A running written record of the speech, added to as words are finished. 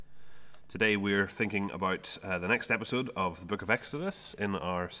Today we're thinking about the next episode of the book of Exodus in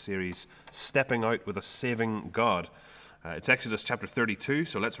our series, Stepping Out with a Saving God. It's Exodus chapter 32,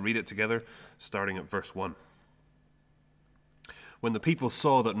 so let's read it together, starting at verse 1. When the people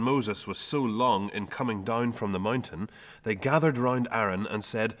saw that Moses was so long in coming down from the mountain, they gathered round Aaron and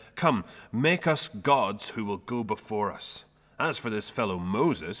said, "Come, make us gods who will go before us. As for this fellow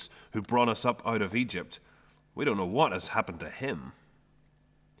Moses, who brought us up out of Egypt, we don't know what has happened to him."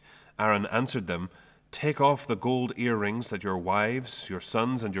 Aaron answered them, "Take off the gold earrings that your wives, your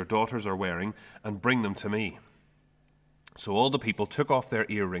sons, and your daughters are wearing, and bring them to me." So all the people took off their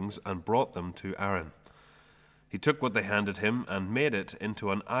earrings and brought them to Aaron. He took what they handed him and made it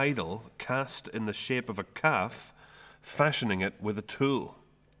into an idol cast in the shape of a calf, fashioning it with a tool.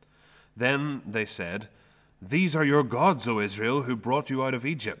 Then they said, "These are your gods, O Israel, who brought you out of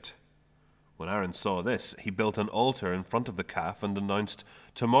Egypt." When Aaron saw this, he built an altar in front of the calf and announced,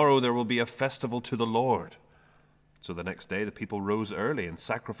 "Tomorrow there will be a festival to the Lord." So the next day the people rose early and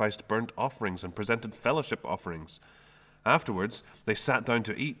sacrificed burnt offerings and presented fellowship offerings. Afterwards they sat down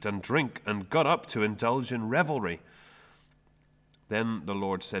to eat and drink and got up to indulge in revelry. Then the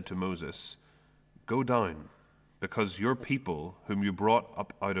Lord said to Moses, "Go down, because your people, whom you brought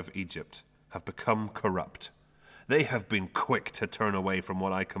up out of Egypt, have become corrupt. They have been quick to turn away from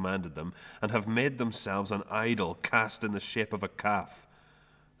what I commanded them, and have made themselves an idol cast in the shape of a calf.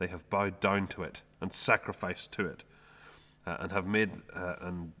 They have bowed down to it and sacrificed to it, and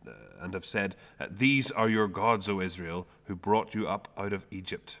have said, 'These are your gods, O Israel, who brought you up out of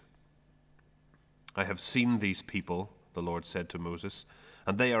Egypt.' I have seen these people," the Lord said to Moses,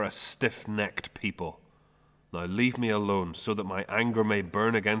 "and they are a stiff-necked people. Now leave me alone, so that my anger may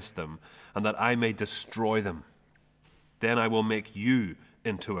burn against them, and that I may destroy them. Then I will make you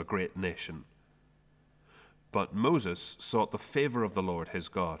into a great nation." But Moses sought the favor of the Lord his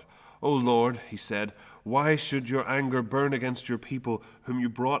God. "O Lord," he said, "why should your anger burn against your people, whom you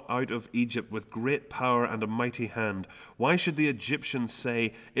brought out of Egypt with great power and a mighty hand? Why should the Egyptians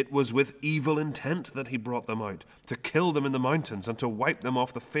say, 'It was with evil intent that he brought them out, to kill them in the mountains and to wipe them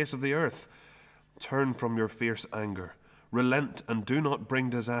off the face of the earth'? Turn from your fierce anger. Relent and do not bring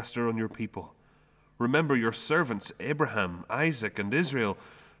disaster on your people. Remember your servants Abraham, Isaac, and Israel,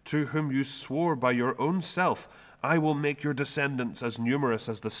 to whom you swore by your own self, 'I will make your descendants as numerous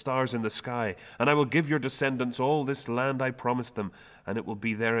as the stars in the sky, and I will give your descendants all this land I promised them, and it will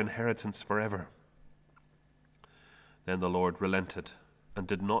be their inheritance forever.' Then the Lord relented and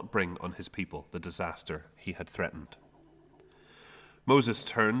did not bring on his people the disaster he had threatened. Moses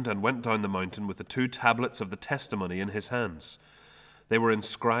turned and went down the mountain with the 2 tablets of the testimony in his hands. They were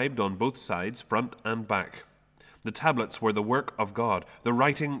inscribed on both sides, front and back. The tablets were the work of God. The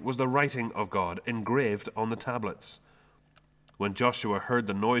writing was the writing of God, engraved on the tablets. When Joshua heard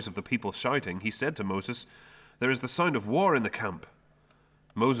the noise of the people shouting, he said to Moses, "There is the sound of war in the camp."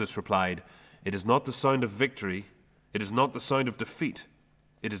 Moses replied, "It is not the sound of victory. It is not the sound of defeat.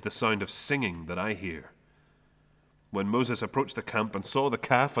 It is the sound of singing that I hear." When Moses approached the camp and saw the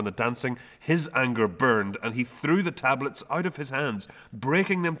calf and the dancing, his anger burned, and he threw the tablets out of his hands,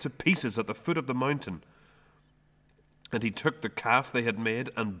 breaking them to pieces at the foot of the mountain. And he took the calf they had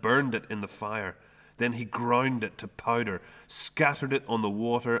made and burned it in the fire. Then he ground it to powder, scattered it on the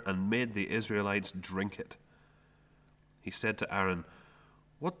water, and made the Israelites drink it. He said to Aaron,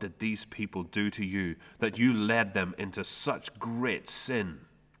 "What did these people do to you, that you led them into such great sin?"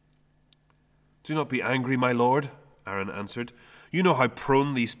 "Do not be angry, my lord," Aaron answered. "You know how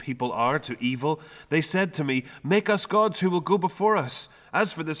prone these people are to evil. They said to me, 'Make us gods who will go before us.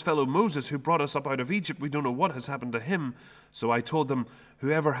 As for this fellow Moses who brought us up out of Egypt, we don't know what has happened to him.' So I told them,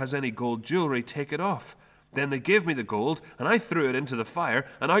 'Whoever has any gold jewelry, take it off.' Then they gave me the gold, and I threw it into the fire,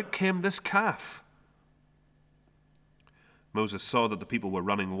 and out came this calf." Moses saw that the people were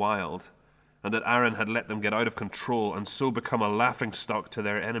running wild, and that Aaron had let them get out of control and so become a laughingstock to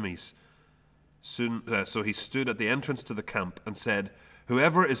their enemies. So he stood at the entrance to the camp and said,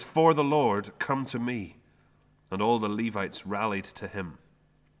 "Whoever is for the Lord, come to me." And all the Levites rallied to him.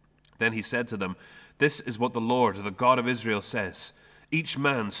 Then he said to them, "This is what the Lord, the God of Israel, says. Each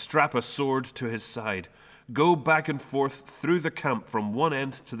man strap a sword to his side. Go back and forth through the camp from one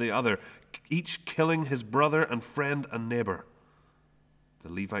end to the other, each killing his brother and friend and neighbor."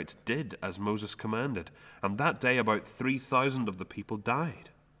 The Levites did as Moses commanded, and that day about 3,000 of the people died.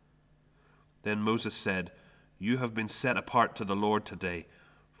 Then Moses said, "You have been set apart to the Lord today,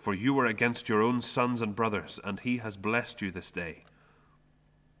 for you were against your own sons and brothers, and he has blessed you this day."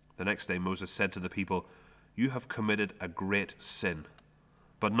 The next day Moses said to the people, "You have committed a great sin.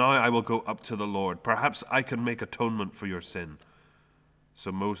 But now I will go up to the Lord. Perhaps I can make atonement for your sin."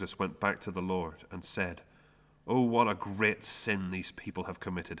 So Moses went back to the Lord and said, "Oh, what a great sin these people have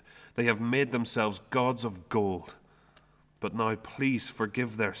committed. They have made themselves gods of gold. But now please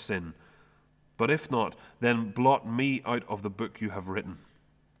forgive their sin. But if not, then blot me out of the book you have written."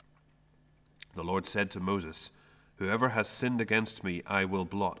 The Lord said to Moses, "Whoever has sinned against me, I will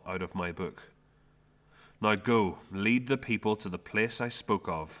blot out of my book. Now go, lead the people to the place I spoke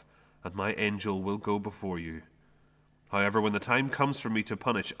of, and my angel will go before you. However, when the time comes for me to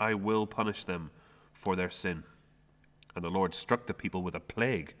punish, I will punish them for their sin." And the Lord struck the people with a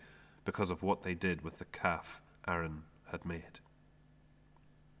plague because of what they did with the calf Aaron had made.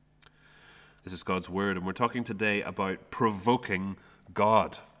 This is God's word, and we're talking today about provoking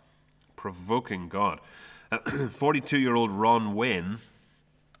God. Provoking God. 42-year-old Ron Wayne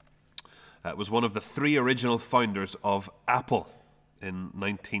was one of the three original founders of Apple in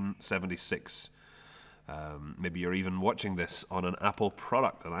 1976. Maybe you're even watching this on an Apple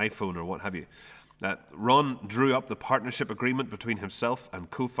product, an iPhone or what have you. Ron drew up the partnership agreement between himself and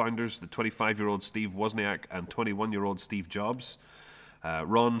co-founders, the 25-year-old Steve Wozniak and 21-year-old Steve Jobs.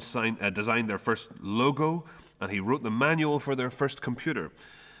 Ron designed their first logo, and he wrote the manual for their first computer.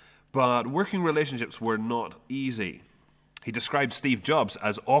 But working relationships were not easy. He described Steve Jobs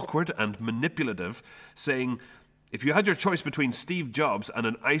as awkward and manipulative, saying, "If you had your choice between Steve Jobs and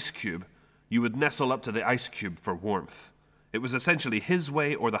an ice cube, you would nestle up to the ice cube for warmth." It was essentially his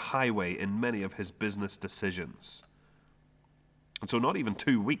way or the highway in many of his business decisions. And so not even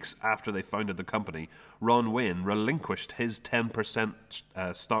 2 weeks after they founded the company, Ron Wayne relinquished his 10%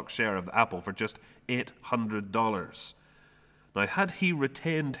 stock share of Apple for just $800. Now, had he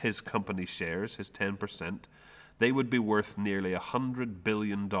retained his company shares, his 10%, they would be worth nearly $100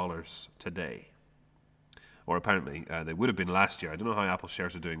 billion today. Or apparently, they would have been last year. I don't know how Apple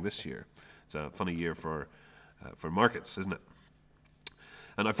shares are doing this year. It's a funny year for markets, isn't it?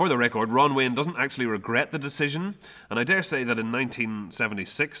 And now, for the record, Ron Wayne doesn't actually regret the decision, and I dare say that in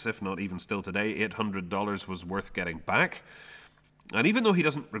 1976, if not even still today, $800 was worth getting back. And even though he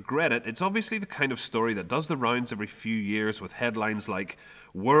doesn't regret it, it's obviously the kind of story that does the rounds every few years with headlines like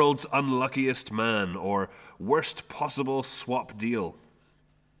 "World's Unluckiest Man" or "Worst Possible Swap Deal."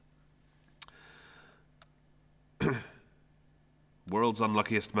 World's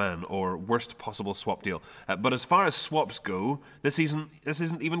Unluckiest Man or Worst Possible Swap Deal. But as far as swaps go, this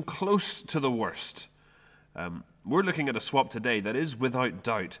isn't even close to the worst. We're looking at a swap today that is without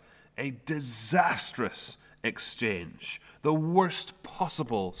doubt a disastrous exchange, the worst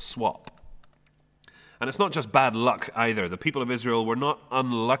possible swap. And it's not just bad luck either. The people of Israel were not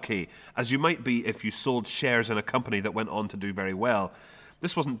unlucky, as you might be if you sold shares in a company that went on to do very well.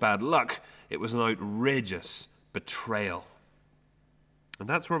 This wasn't bad luck, it was an outrageous betrayal. And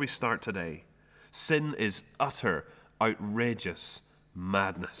that's where we start today. Sin is utter, outrageous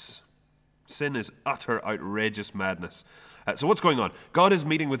madness. Sin is utter, outrageous madness. So what's going on? God is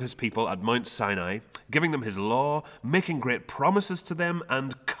meeting with his people at Mount Sinai, giving them his law, making great promises to them,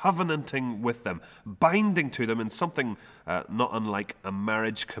 and covenanting with them, binding to them in something not unlike a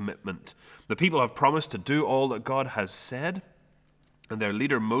marriage commitment. The people have promised to do all that God has said, and their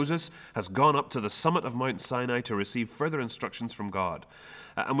leader Moses has gone up to the summit of Mount Sinai to receive further instructions from God.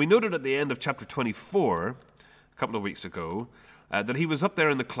 And we noted at the end of chapter 24, a couple of weeks ago, that he was up there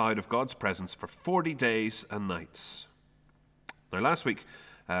in the cloud of God's presence for 40 days and nights. Now, last week,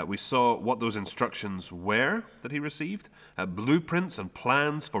 we saw what those instructions were that he received, blueprints and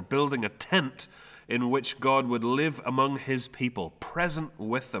plans for building a tent in which God would live among his people, present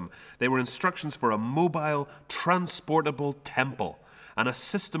with them. They were instructions for a mobile, transportable temple and a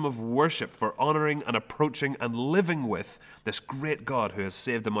system of worship for honoring and approaching and living with this great God who has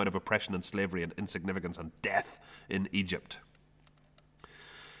saved them out of oppression and slavery and insignificance and death in Egypt.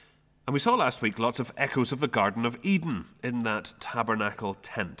 And we saw last week lots of echoes of the Garden of Eden in that tabernacle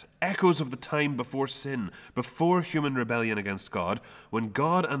tent. Echoes of the time before sin, before human rebellion against God, when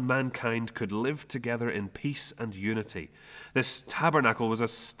God and mankind could live together in peace and unity. This tabernacle was a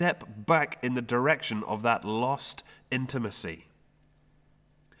step back in the direction of that lost intimacy.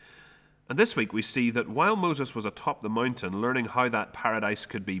 And this week we see that while Moses was atop the mountain learning how that paradise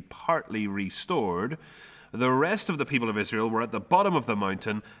could be partly restored, the rest of the people of Israel were at the bottom of the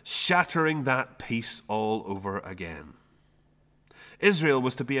mountain, shattering that peace all over again. Israel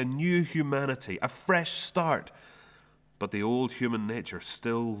was to be a new humanity, a fresh start, but the old human nature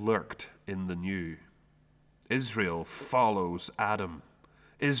still lurked in the new. Israel follows Adam.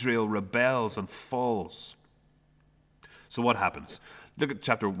 Israel rebels and falls. So what happens? Look at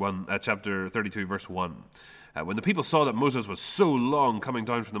chapter 32, verse 1. When the people saw that Moses was so long coming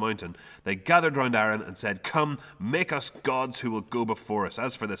down from the mountain, they gathered round Aaron and said, "Come, make us gods who will go before us.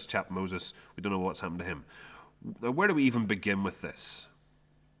 As for this chap Moses, we don't know what's happened to him." Now, where do we even begin with this?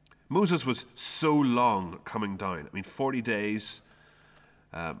 Moses was so long coming down. 40 days,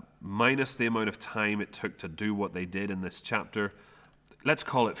 minus the amount of time it took to do what they did in this chapter. Let's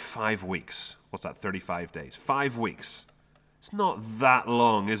call it 5 weeks. What's that, 35 days? 5 weeks. It's not that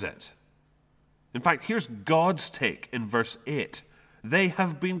long, is it? In fact, here's God's take in verse 8. They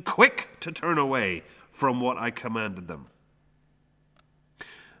have been quick to turn away from what I commanded them.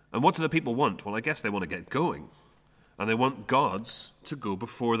 And what do the people want? Well, I guess they want to get going. And they want gods to go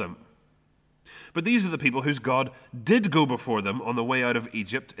before them. But these are the people whose God did go before them on the way out of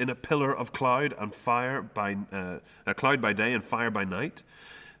Egypt in a pillar of cloud and fire a cloud by day and fire by night,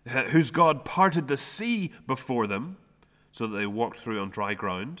 whose God parted the sea before them so that they walked through on dry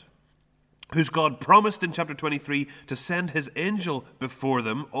ground, whose God promised in chapter 23 to send his angel before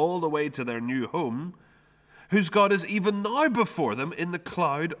them all the way to their new home, whose God is even now before them in the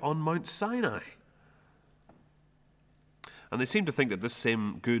cloud on Mount Sinai. And they seem to think that this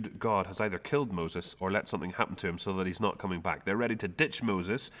same good God has either killed Moses or let something happen to him so that he's not coming back. They're ready to ditch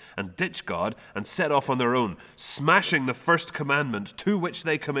Moses and ditch God and set off on their own, smashing the first commandment to which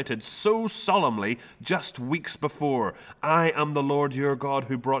they committed so solemnly just weeks before. "I am the Lord your God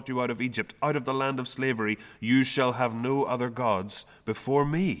who brought you out of Egypt, out of the land of slavery. You shall have no other gods before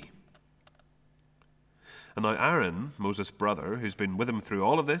me." And now Aaron, Moses' brother, who's been with him through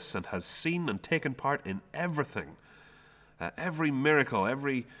all of this and has seen and taken part in everything, every miracle,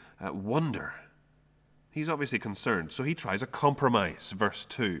 every wonder, he's obviously concerned. So he tries a compromise. Verse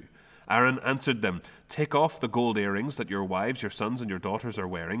 2. Aaron answered them, "Take off the gold earrings that your wives, your sons, and your daughters are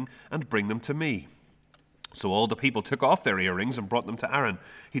wearing, and bring them to me." So all the people took off their earrings and brought them to Aaron.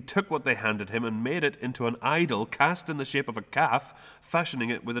 He took what they handed him and made it into an idol cast in the shape of a calf, fashioning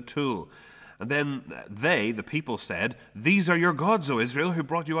it with a tool. And then they, the people, said, "These are your gods, O Israel, who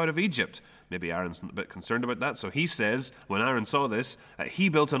brought you out of Egypt." Maybe Aaron's a bit concerned about that. So he says, when Aaron saw this, he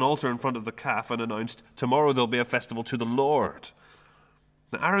built an altar in front of the calf and announced, "Tomorrow there'll be a festival to the Lord."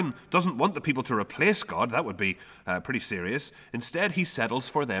 Now, Aaron doesn't want the people to replace God. That would be pretty serious. Instead, he settles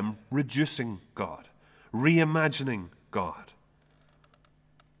for them reducing God, reimagining God.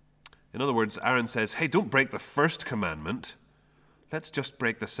 In other words, Aaron says, "Hey, don't break the first commandment. Let's just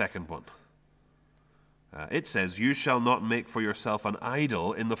break the second one." It says, "You shall not make for yourself an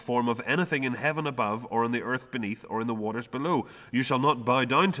idol in the form of anything in heaven above or on the earth beneath or in the waters below. You shall not bow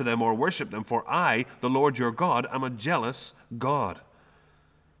down to them or worship them, for I, the Lord your God, am a jealous God."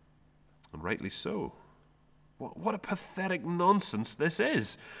 And rightly so. What a pathetic nonsense this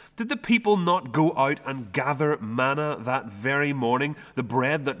is. Did the people not go out and gather manna that very morning, the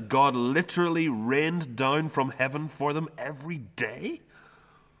bread that God literally rained down from heaven for them every day?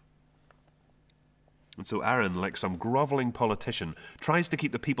 And so Aaron, like some groveling politician, tries to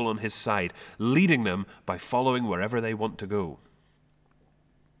keep the people on his side, leading them by following wherever they want to go.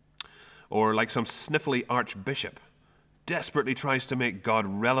 Or like some sniffly archbishop, desperately tries to make God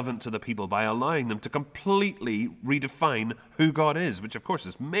relevant to the people by allowing them to completely redefine who God is, which of course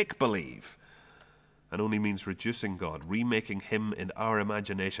is make-believe, and only means reducing God, remaking him in our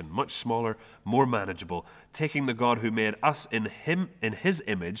imagination, much smaller, more manageable, taking the God who made us in his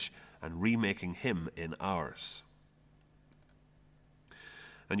image and remaking him in ours.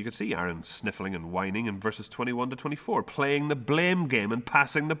 And you can see Aaron sniffling and whining in verses 21 to 24, playing the blame game and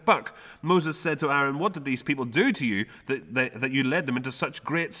passing the buck. Moses said to Aaron, "What did these people do to you that you led them into such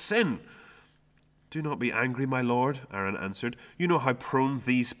great sin?" "Do not be angry, my lord," Aaron answered. "You know how prone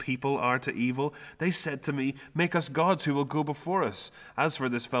these people are to evil. They said to me, 'Make us gods who will go before us.' As for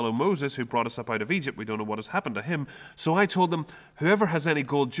this fellow Moses who brought us up out of Egypt, we don't know what has happened to him. So I told them, 'Whoever has any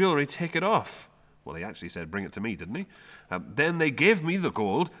gold jewelry, take it off.'" Well, he actually said, "Bring it to me," didn't he? "Then they gave me the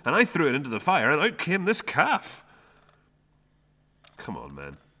gold, and I threw it into the fire, and out came this calf." Come on,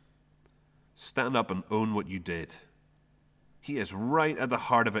 man. Stand up and own what you did. He is right at the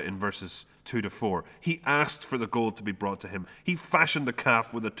heart of it in verses 2 to 4. He asked for the gold to be brought to him. He fashioned the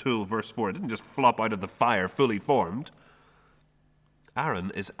calf with a tool, verse 4. It didn't just flop out of the fire fully formed.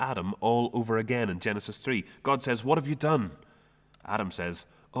 Aaron is Adam all over again in Genesis 3. God says, "What have you done?" Adam says,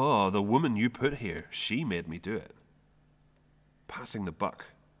 "Oh, the woman you put here, she made me do it." Passing the buck.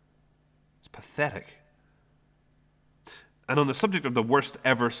 It's pathetic. And on the subject of the worst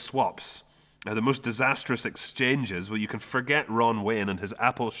ever swaps, the most disastrous exchanges, well, you can forget Ron Wayne and his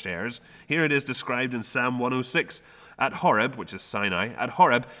Apple shares. Here it is described in Psalm 106. At Horeb, which is Sinai, at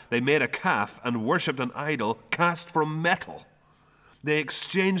Horeb, they made a calf and worshipped an idol cast from metal. They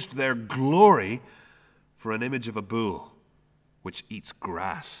exchanged their glory for an image of a bull which eats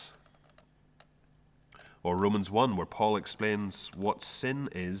grass. Or Romans 1, where Paul explains what sin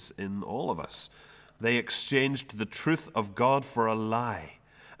is in all of us. They exchanged the truth of God for a lie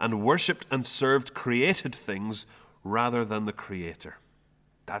and worshipped and served created things rather than the Creator.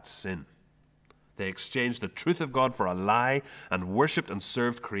 That's sin. They exchanged the truth of God for a lie and worshipped and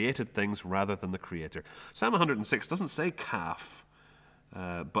served created things rather than the Creator. Psalm 106 doesn't say calf,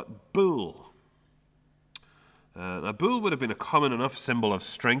 but bull. A bull would have been a common enough symbol of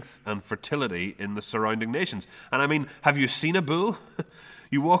strength and fertility in the surrounding nations. And I mean, have you seen a bull?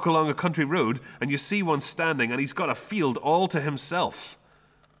 You walk along a country road and you see one standing and he's got a field all to himself.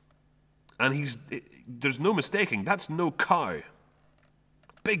 And there's no mistaking, that's no cow.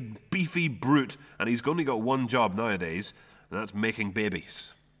 Big, beefy brute, and he's only got one job nowadays, and that's making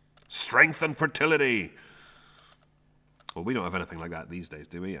babies. Strength and fertility. Well, we don't have anything like that these days,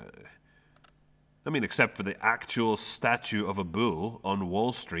 do we? I mean, except for the actual statue of a bull on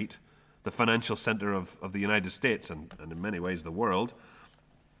Wall Street, the financial center of the United States and in many ways the world.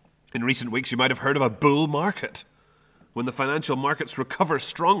 In recent weeks, you might have heard of a bull market. When the financial markets recover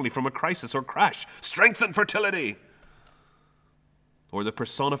strongly from a crisis or crash. Strength and fertility. Or the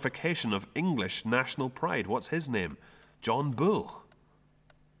personification of English national pride. What's his name? John Bull.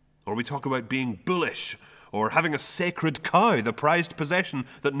 Or we talk about being bullish, or having a sacred cow, the prized possession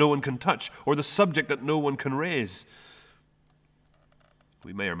that no one can touch, or the subject that no one can raise.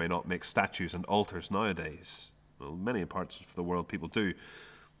 We may or may not make statues and altars nowadays. Well, many parts of the world people do.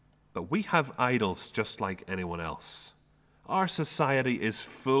 But we have idols just like anyone else. Our society is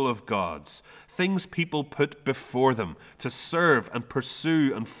full of gods, things people put before them to serve and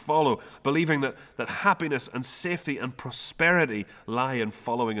pursue and follow, believing that happiness and safety and prosperity lie in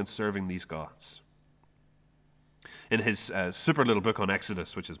following and serving these gods. In his super little book on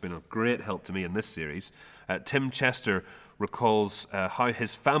Exodus, which has been a great help to me in this series, Tim Chester recalls how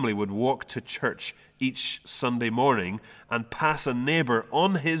his family would walk to church each Sunday morning and pass a neighbor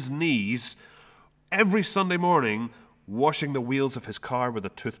on his knees every Sunday morning washing the wheels of his car with a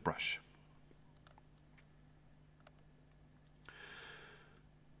toothbrush.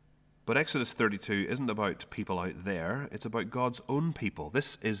 But Exodus 32 isn't about people out there, it's about God's own people.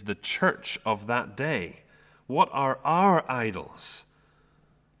 This is the church of that day. What are our idols?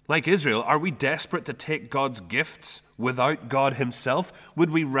 Like Israel, are we desperate to take God's gifts without God himself? Would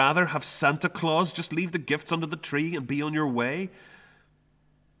we rather have Santa Claus just leave the gifts under the tree and be on your way?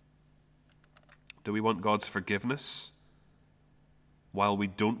 Do we want God's forgiveness while we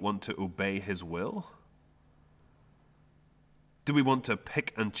don't want to obey his will? Do we want to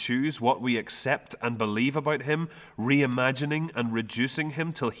pick and choose what we accept and believe about him, reimagining and reducing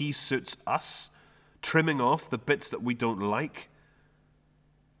him till he suits us, trimming off the bits that we don't like?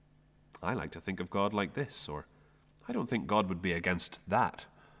 I like to think of God like this, or I don't think God would be against that.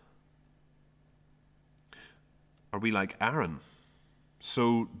 Are we like Aaron,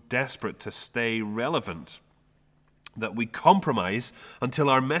 so desperate to stay relevant that we compromise until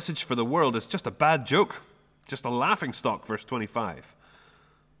our message for the world is just a bad joke, just a laughingstock, verse 25?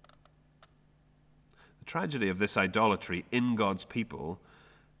 The tragedy of this idolatry in God's people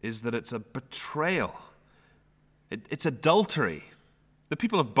is that it's a betrayal. It's adultery. The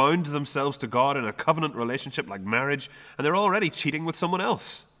people have bound themselves to God in a covenant relationship like marriage, and they're already cheating with someone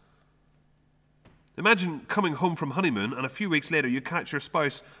else. Imagine coming home from honeymoon and a few weeks later you catch your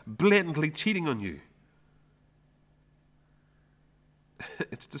spouse blatantly cheating on you.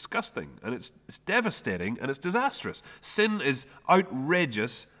 It's disgusting, and it's devastating, and it's disastrous. Sin is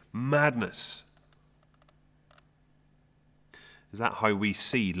outrageous madness. Is that how we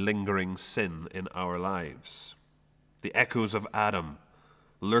see lingering sin in our lives? The echoes of Adam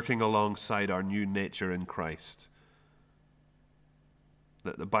lurking alongside our new nature in Christ.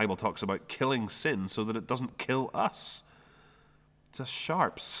 The Bible talks about killing sin so that it doesn't kill us. It's a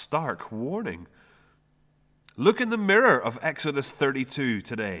sharp, stark warning. Look in the mirror of Exodus 32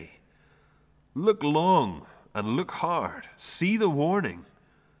 today. Look long and look hard. See the warning.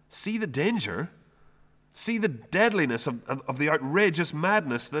 See the danger. See the deadliness of the outrageous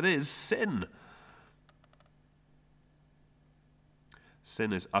madness that is sin.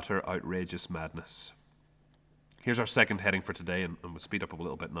 Sin is utter outrageous madness. Here's our second heading for today, and we'll speed up a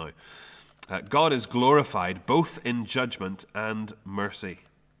little bit now. God is glorified both in judgment and mercy.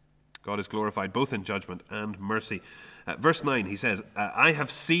 God is glorified both in judgment and mercy. Verse 9, he says, I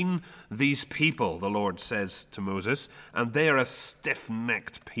have seen these people, the Lord says to Moses, and they are a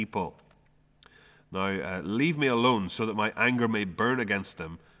stiff-necked people. Now, leave me alone so that my anger may burn against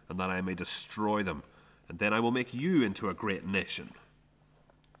them and that I may destroy them. And then I will make you into a great nation.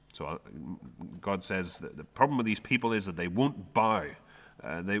 So God says that the problem with these people is that they won't bow.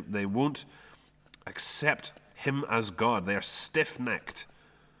 They won't accept him as God. They are stiff-necked.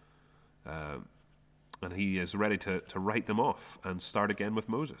 And he is ready to write them off and start again with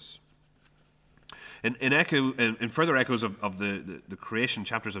Moses. In further echoes of the creation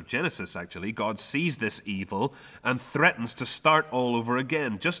chapters of Genesis, actually, God sees this evil and threatens to start all over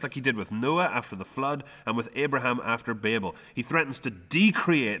again, just like he did with Noah after the flood and with Abraham after Babel. He threatens to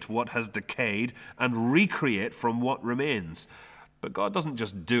decreate what has decayed and recreate from what remains. But God doesn't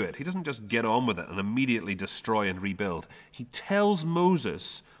just do it. He doesn't just get on with it and immediately destroy and rebuild. He tells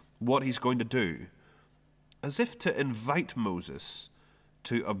Moses what he's going to do, as if to invite Moses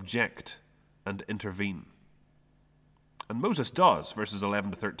to object and intervene. And Moses does, verses 11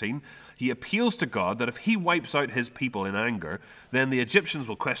 to 13. He appeals to God that if he wipes out his people in anger, then the Egyptians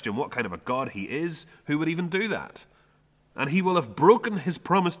will question what kind of a God he is, who would even do that. And he will have broken his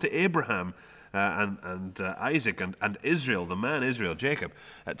promise to Abraham and Isaac and Israel, the man Israel, Jacob,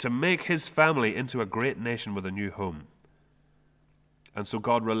 to make his family into a great nation with a new home. And so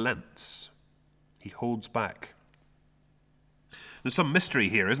God relents. He holds back. There's some mystery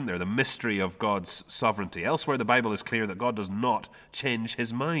here, isn't there? The mystery of God's sovereignty. Elsewhere, the Bible is clear that God does not change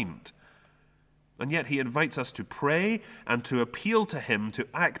his mind. And yet he invites us to pray and to appeal to him to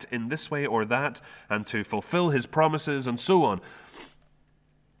act in this way or that and to fulfill his promises and so on.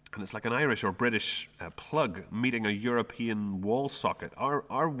 And it's like an Irish or British plug meeting a European wall socket.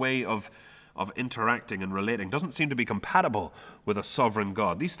 Our way of interacting and relating doesn't seem to be compatible with a sovereign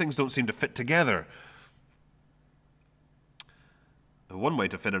God. These things don't seem to fit together. One way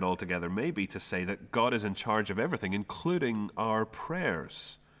to fit it all together may be to say that God is in charge of everything, including our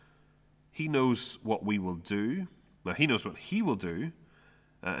prayers. He knows what we will do. Now, he knows what he will do,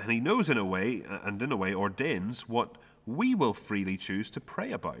 and he knows in a way ordains what we will freely choose to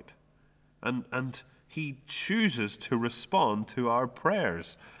pray about. And he chooses to respond to our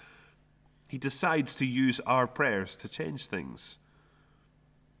prayers. He decides to use our prayers to change things.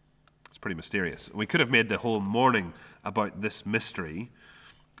 It's pretty mysterious. We could have made the whole morning about this mystery,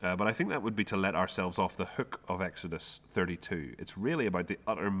 but I think that would be to let ourselves off the hook of Exodus 32. It's really about the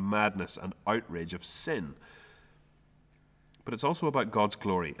utter madness and outrage of sin. But it's also about God's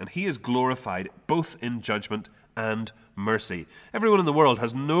glory, and he is glorified both in judgment and mercy. Everyone in the world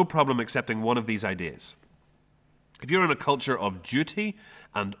has no problem accepting one of these ideas. If you're in a culture of duty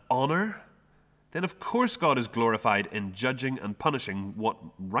and honor, then of course God is glorified in judging and punishing what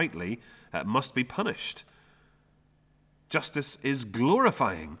rightly must be punished. Justice is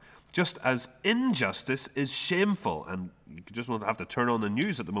glorifying, just as injustice is shameful. And you just won't have to turn on the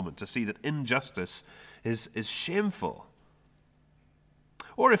news at the moment to see that injustice is shameful.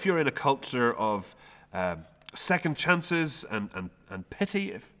 Or if you're in a culture of second chances and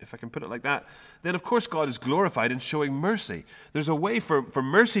pity, if I can put it like that, then of course God is glorified in showing mercy. There's a way for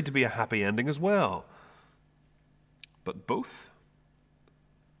mercy to be a happy ending as well. But both?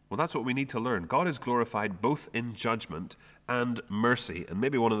 Well, that's what we need to learn. God is glorified both in judgment and mercy. And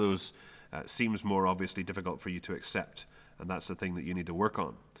maybe one of those seems more obviously difficult for you to accept. And that's the thing that you need to work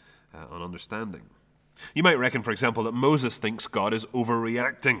on understanding. You might reckon, for example, that Moses thinks God is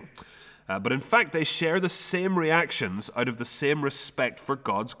overreacting. But in fact, they share the same reactions out of the same respect for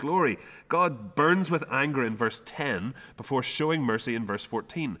God's glory. God burns with anger in verse 10 before showing mercy in verse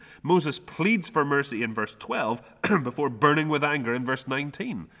 14. Moses pleads for mercy in verse 12 before burning with anger in verse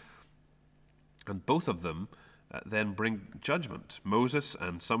 19. And both of them then bring judgment. Moses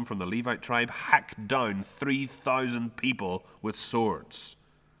and some from the Levite tribe hack down 3,000 people with swords,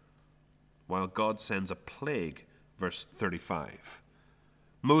 while God sends a plague, verse 35.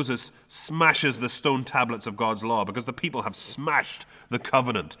 Moses smashes the stone tablets of God's law because the people have smashed the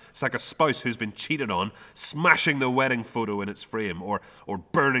covenant. It's like a spouse who's been cheated on, smashing the wedding photo in its frame or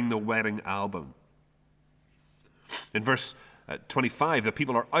burning the wedding album. In verse 25, the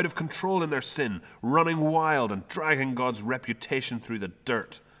people are out of control in their sin, running wild and dragging God's reputation through the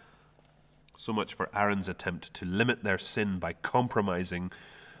dirt. So much for Aaron's attempt to limit their sin by compromising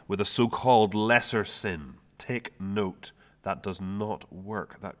with a so-called lesser sin. Take note. That does not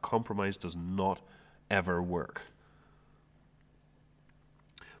work. That compromise does not ever work.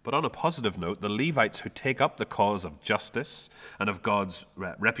 But on a positive note, the Levites who take up the cause of justice and of God's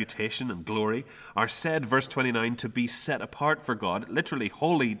reputation and glory are said, verse 29, to be set apart for God, literally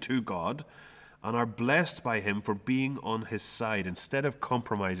holy to God, and are blessed by him for being on his side instead of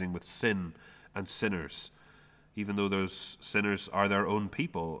compromising with sin and sinners, even though those sinners are their own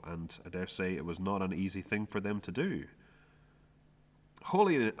people, and I dare say it was not an easy thing for them to do.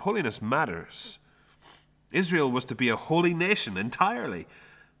 Holiness matters. Israel was to be a holy nation entirely.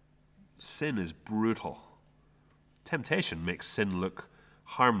 sin is brutal. Temptation makes sin look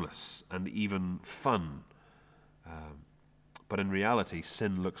harmless and even fun. But in reality,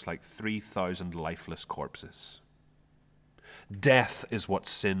 sin looks like 3,000 lifeless corpses. Death is what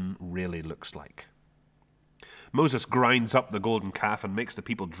sin really looks like. Moses grinds up the golden calf and makes the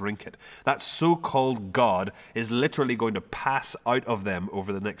people drink it. That so-called God is literally going to pass out of them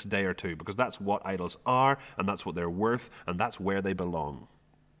over the next day or two, because that's what idols are, and that's what they're worth, and that's where they belong.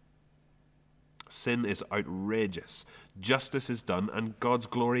 Sin is outrageous. Justice is done, and God's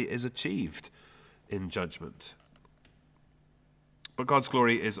glory is achieved in judgment. But God's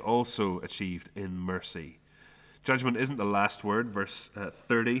glory is also achieved in mercy. Judgment isn't the last word. Verse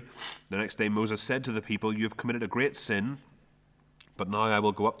 30, the next day Moses said to the people, "You have committed a great sin, but now I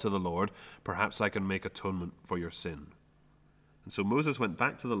will go up to the Lord. Perhaps I can make atonement for your sin." And so Moses went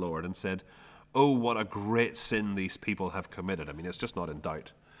back to the Lord and said, "Oh, what a great sin these people have committed." I mean, it's just not in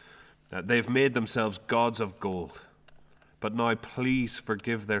doubt. They've made themselves gods of gold. But now please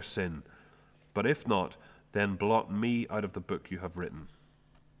forgive their sin. But if not, then blot me out of the book you have written.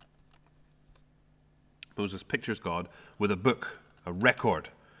 Moses pictures God with a book, a record,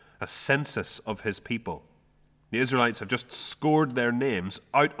 a census of his people. The Israelites have just scored their names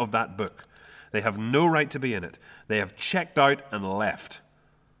out of that book. They have no right to be in it. They have checked out and left.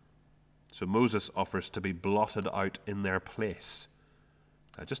 So Moses offers to be blotted out in their place.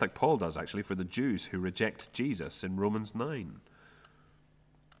 Just like Paul does, actually, for the Jews who reject Jesus in Romans 9.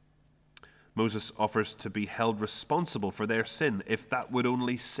 Moses offers to be held responsible for their sin if that would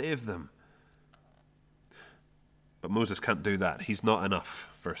only save them. But Moses can't do that. He's not enough.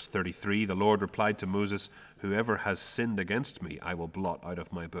 Verse 33, the Lord replied to Moses, "Whoever has sinned against me, I will blot out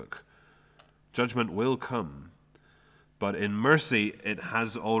of my book." Judgment will come, but in mercy it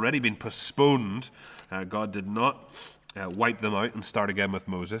has already been postponed. God did not wipe them out and start again with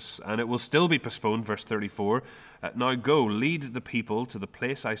Moses, and it will still be postponed. Verse 34, "Now go, lead the people to the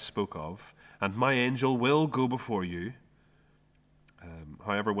place I spoke of, and my angel will go before you.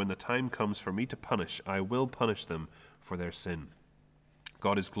 However, when the time comes for me to punish, I will punish them for their sin."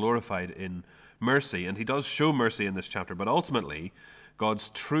 God is glorified in mercy, and he does show mercy in this chapter, but ultimately, God's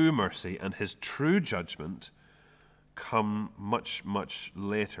true mercy and his true judgment come much, much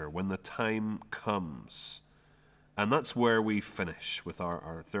later, when the time comes. And that's where we finish with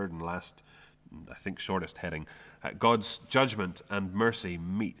our third and last, I think, shortest heading. God's judgment and mercy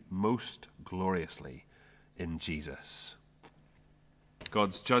meet most gloriously in Jesus.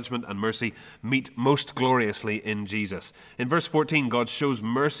 God's judgment and mercy meet most gloriously in Jesus. In verse 14, God shows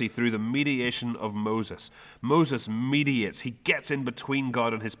mercy through the mediation of Moses. Moses mediates. He gets in between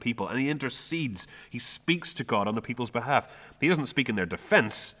God and his people, and he intercedes. He speaks to God on the people's behalf. He doesn't speak in their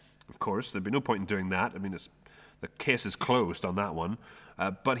defense, of course. There'd be no point in doing that. I mean, the case is closed on that one.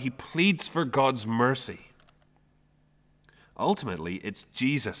 But he pleads for God's mercy. Ultimately, it's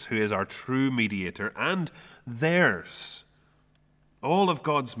Jesus who is our true mediator and theirs. All of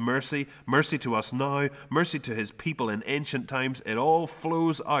God's mercy, mercy to us now, mercy to his people in ancient times, it all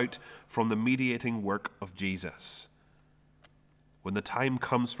flows out from the mediating work of Jesus. "When the time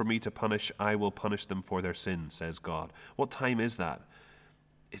comes for me to punish, I will punish them for their sin," says God. What time is that?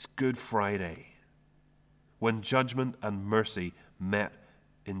 It's Good Friday, when judgment and mercy met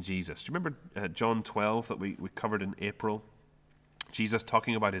in Jesus. Do you remember John 12 that we covered in April? Jesus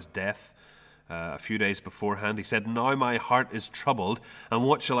talking about his death. A few days beforehand, he said, "Now my heart is troubled, and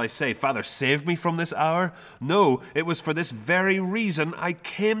what shall I say? Father, save me from this hour? No, it was for this very reason I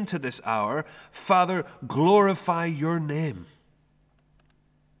came to this hour. Father, glorify your name."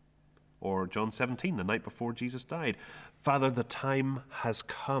 Or John 17, the night before Jesus died, "Father, the time has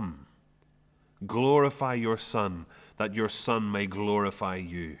come. Glorify your Son, that your Son may glorify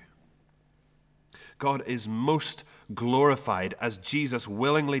you." God is most glorified as Jesus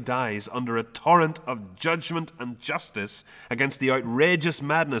willingly dies under a torrent of judgment and justice against the outrageous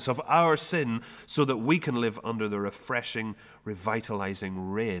madness of our sin, so that we can live under the refreshing,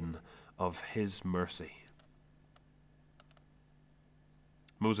 revitalizing reign of his mercy.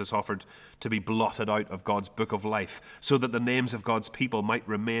 Moses offered to be blotted out of God's book of life so that the names of God's people might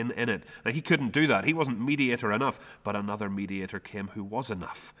remain in it. Now, he couldn't do that. He wasn't mediator enough, but another mediator came who was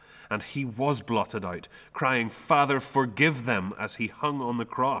enough. And he was blotted out, crying, "Father, forgive them," as he hung on the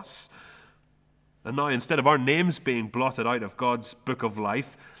cross. And now, instead of our names being blotted out of God's book of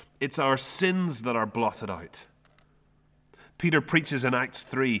life, it's our sins that are blotted out. Peter preaches in Acts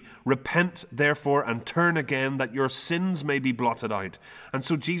 3, repent therefore and turn again that your sins may be blotted out. And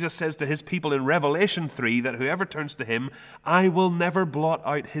so Jesus says to his people in Revelation 3 that whoever turns to him, I will never blot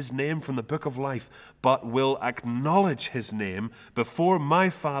out his name from the book of life, but will acknowledge his name before my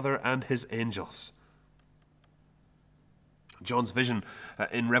Father and his angels. John's vision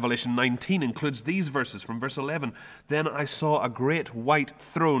in Revelation 19 includes these verses from verse 11. Then I saw a great white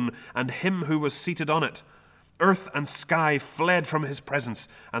throne and him who was seated on it. Earth and sky fled from his presence,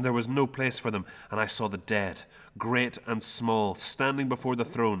 and there was no place for them. And I saw the dead, great and small, standing before the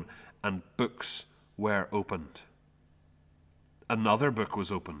throne, and books were opened. Another book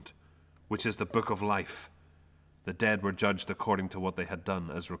was opened, which is the book of life. The dead were judged according to what they had done,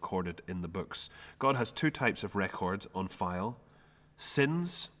 as recorded in the books. God has two types of record on file: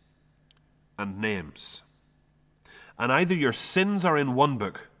 sins and names. And either your sins are in one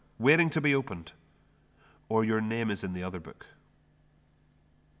book, waiting to be opened, or your name is in the other book.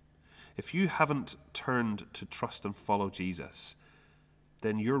 If you haven't turned to trust and follow Jesus,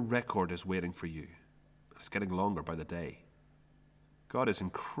 then your record is waiting for you. It's getting longer by the day. God is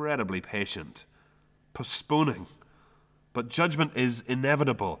incredibly patient, postponing, but judgment is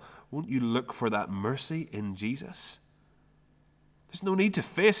inevitable. Won't you look for that mercy in Jesus? There's no need to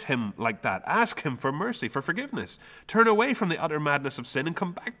face him like that. Ask him for mercy, for forgiveness. Turn away from the utter madness of sin and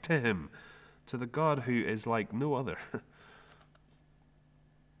come back to him, to the God who is like no other.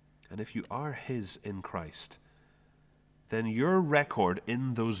 And if you are his in Christ, then your record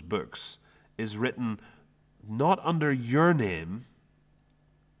in those books is written not under your name,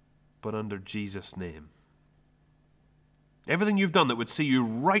 but under Jesus' name. Everything you've done that would see you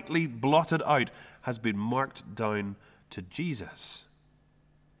rightly blotted out has been marked down to Jesus.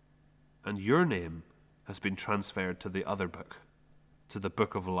 And your name has been transferred to the other book, to the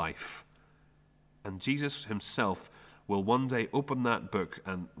book of life. And Jesus himself will one day open that book,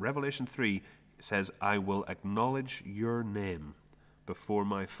 and Revelation 3 says, I will acknowledge your name before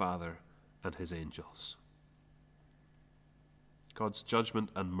my Father and his angels. God's judgment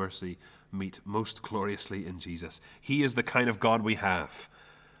and mercy meet most gloriously in Jesus. He is the kind of God we have,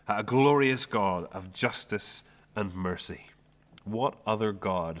 a glorious God of justice and mercy. What other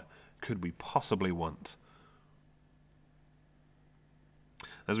God could we possibly want?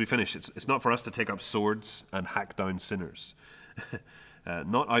 As we finish, it's not for us to take up swords and hack down sinners.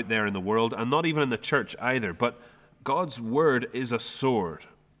 Not out there in the world, and not even in the church either. But God's word is a sword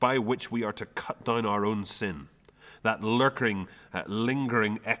by which we are to cut down our own sin, that lurking,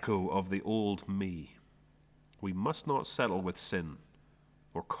 lingering echo of the old me. We must not settle with sin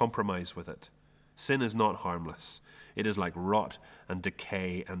or compromise with it. Sin is not harmless. It is like rot and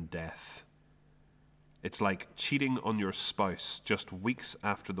decay and death. It's like cheating on your spouse just weeks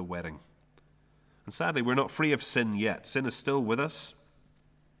after the wedding. And sadly, we're not free of sin yet. Sin is still with us.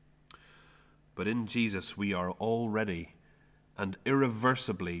 But in Jesus, we are already and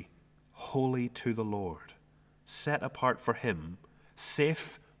irreversibly holy to the Lord, set apart for him,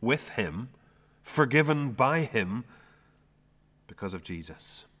 safe with him, forgiven by him because of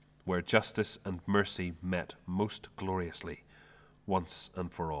Jesus, where justice and mercy met most gloriously once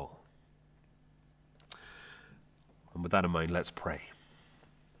and for all. And with that in mind, let's pray.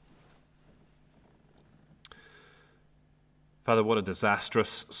 Father, what a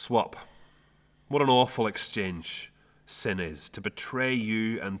disastrous swap. What an awful exchange sin is, to betray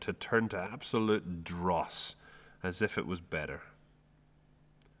you and to turn to absolute dross as if it was better.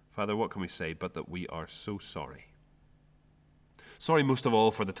 Father, what can we say but that we are so sorry? Sorry most of all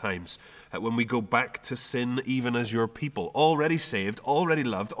for the times when we go back to sin even as your people, already saved, already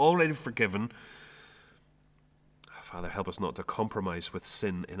loved, already forgiven. Father, help us not to compromise with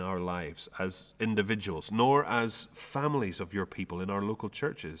sin in our lives as individuals, nor as families of your people in our local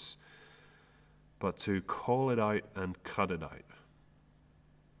churches, but to call it out and cut it out.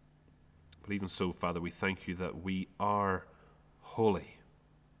 But even so, Father, we thank you that we are holy.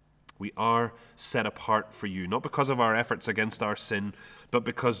 We are set apart for you, not because of our efforts against our sin, but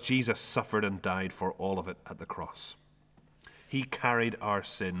because Jesus suffered and died for all of it at the cross. He carried our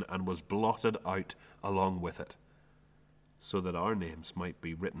sin and was blotted out along with it, so that our names might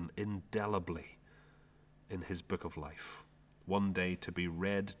be written indelibly in his book of life, one day to be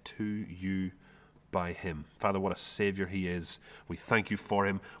read to you by him. Father, what a Savior he is. We thank you for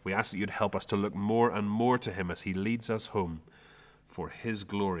him. We ask that you'd help us to look more and more to him as he leads us home for his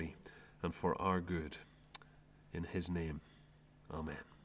glory and for our good. In his name, amen.